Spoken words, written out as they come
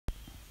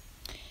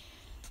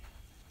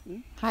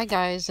Hi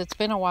guys, it's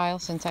been a while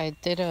since I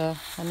did a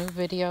new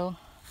video.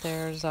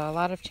 There's a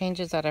lot of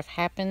changes that have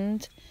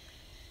happened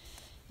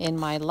in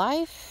my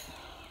life.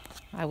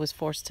 I was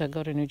forced to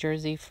go to New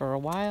Jersey for a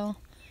while.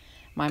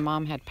 My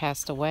mom had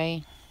passed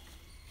away.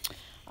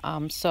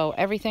 So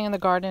everything in the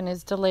garden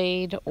is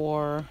delayed,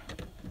 or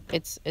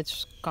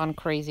it's gone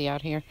crazy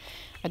out here.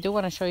 I do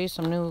want to show you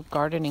some new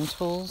gardening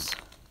tools.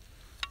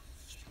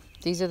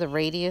 These are the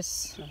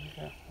radius,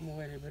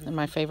 and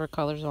my favorite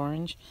color is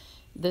orange.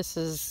 This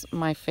is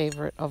my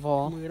favorite of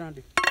all.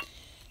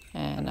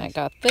 And I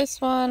got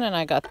this one, and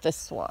I got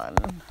this one.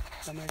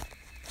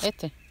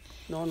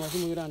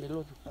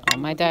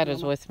 My dad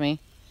is with me.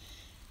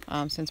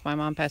 Since my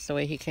mom passed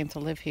away, he came to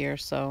live here,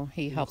 so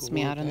he helps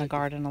me out in the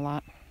garden a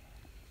lot.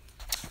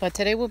 But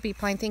today we'll be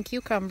planting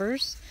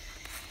cucumbers,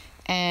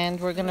 and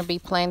we're going to be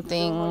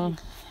planting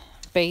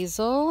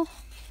basil,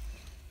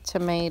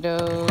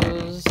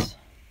 tomatoes,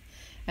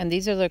 and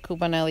these are the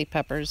cubanelli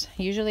peppers.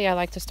 Usually I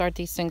like to start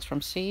these things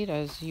from seed,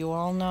 as you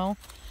all know.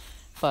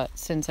 But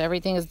since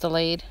everything is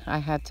delayed, I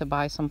had to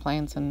buy some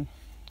plants and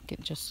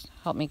just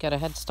help me get a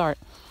head start.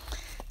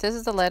 This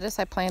is the lettuce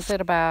I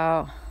planted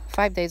about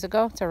 5 days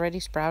ago. It's already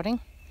sprouting.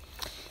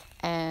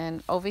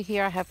 And over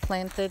here I have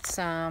planted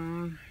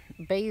some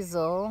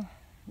basil.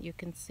 You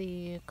can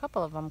see a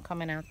couple of them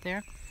coming out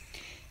there.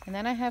 And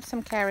then I have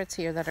some carrots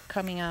here that are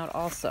coming out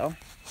also.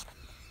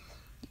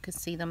 You can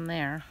see them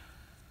there.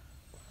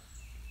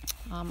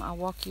 I'll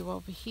walk you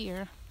over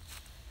here.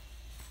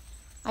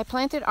 I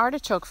planted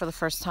artichoke for the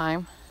first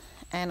time,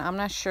 and I'm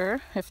not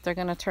sure if they're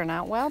going to turn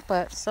out well,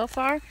 but so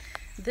far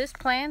this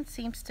plant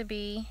seems to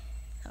be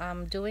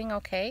doing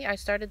okay. I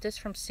started this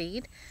from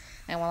seed,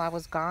 and while I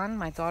was gone,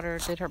 my daughter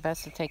did her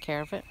best to take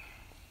care of it.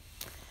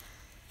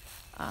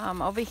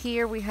 Over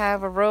here we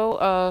have a row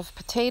of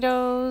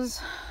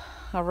potatoes,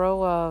 a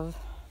row of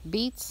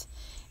beets,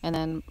 and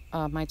then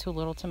my 2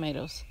 little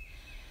tomatoes.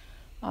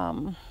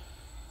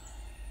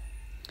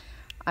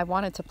 I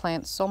wanted to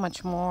plant so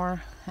much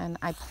more, and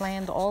I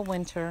planned all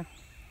winter,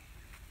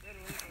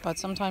 but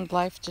sometimes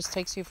life just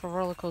takes you for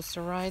roller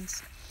coaster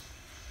rides.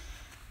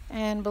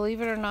 And believe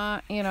it or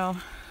not, you know,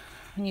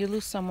 when you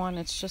lose someone,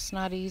 it's just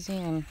not easy,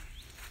 and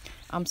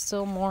I'm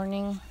still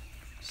mourning.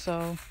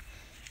 So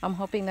I'm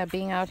hoping that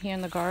being out here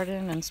in the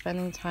garden and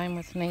spending time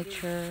with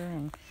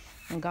nature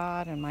and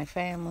God and my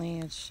family,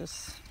 it's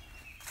just,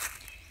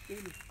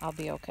 I'll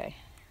be okay.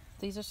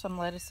 These are some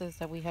lettuces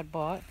that we had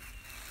bought.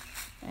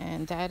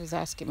 And Dad is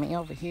asking me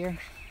over here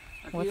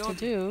what to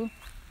do.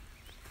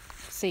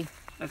 See,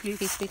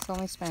 he speaks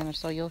only Spanish,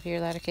 so you'll hear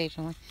that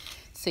occasionally.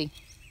 See,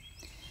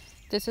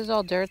 this is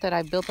all dirt that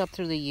I built up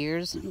through the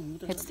years.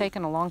 It's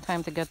taken a long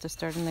time to get this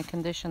dirt in the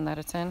condition that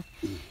it's in.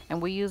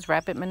 And we use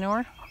rabbit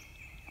manure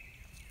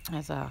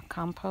as a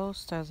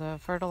compost, as a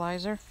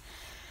fertilizer.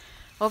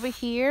 Over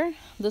here,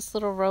 this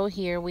little row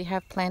here, we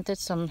have planted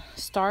some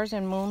Stars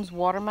and Moons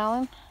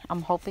watermelon.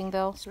 I'm hoping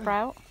they'll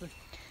sprout.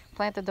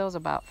 Planted those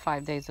about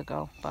 5 days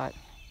ago, but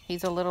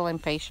he's a little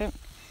impatient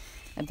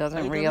and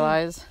doesn't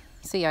realize,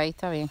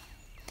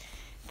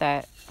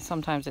 that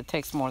sometimes it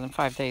takes more than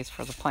 5 days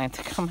for the plant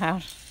to come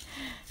out.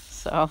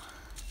 So,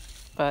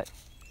 but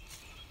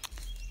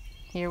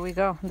here we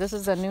go. This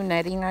is a new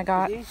netting I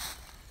got.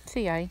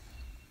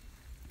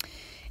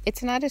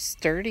 It's not as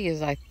sturdy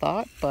as I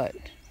thought, but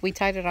we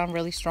tied it on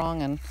really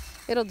strong and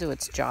it'll do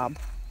its job.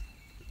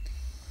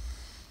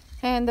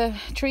 And the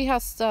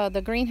treehouse,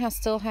 the greenhouse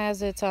still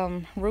has its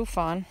roof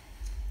on.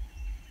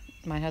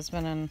 My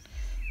husband and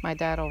my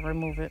dad will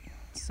remove it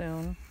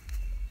soon.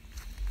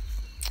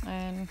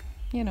 And,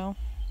 you know,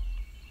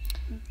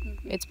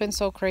 it's been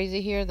so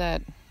crazy here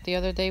that the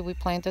other day we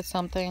planted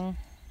something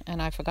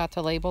and I forgot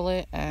to label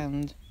it,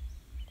 and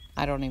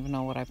I don't even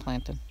know what I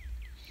planted.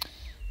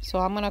 So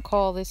I'm going to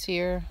call this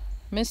year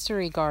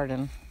Mystery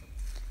Garden.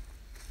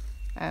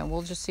 And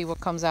we'll just see what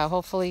comes out.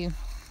 Hopefully,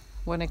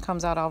 when it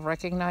comes out, I'll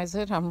recognize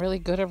it. I'm really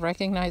good at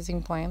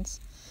recognizing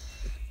plants,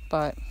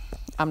 but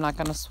I'm not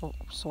going to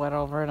sweat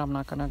over it. I'm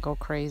not going to go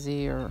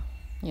crazy or,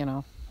 you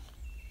know,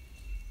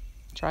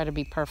 try to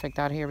be perfect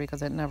out here,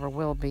 because it never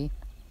will be.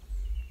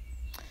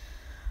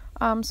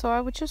 So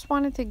I just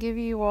wanted to give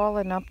you all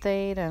an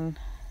update, and,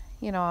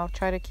 you know, I'll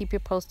try to keep you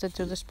posted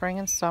through the spring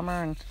and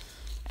summer,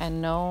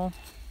 and know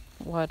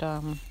what's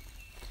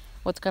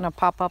going to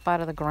pop up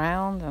out of the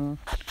ground, and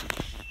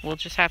we'll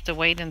just have to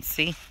wait and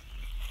see.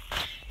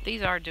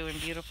 These are doing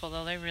beautiful,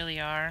 though. They really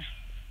are.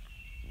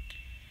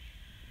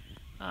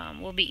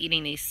 We'll be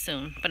eating these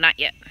soon, but not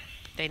yet.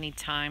 They need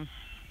time.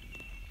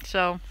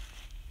 So,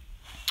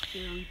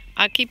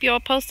 I'll keep you all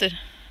posted.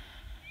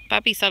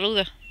 Papi,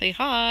 saluda. Say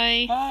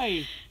hi.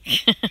 Hi.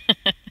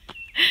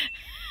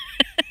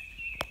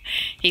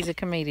 He's a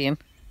comedian.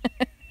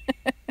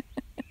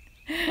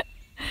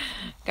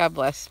 God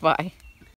bless. Bye.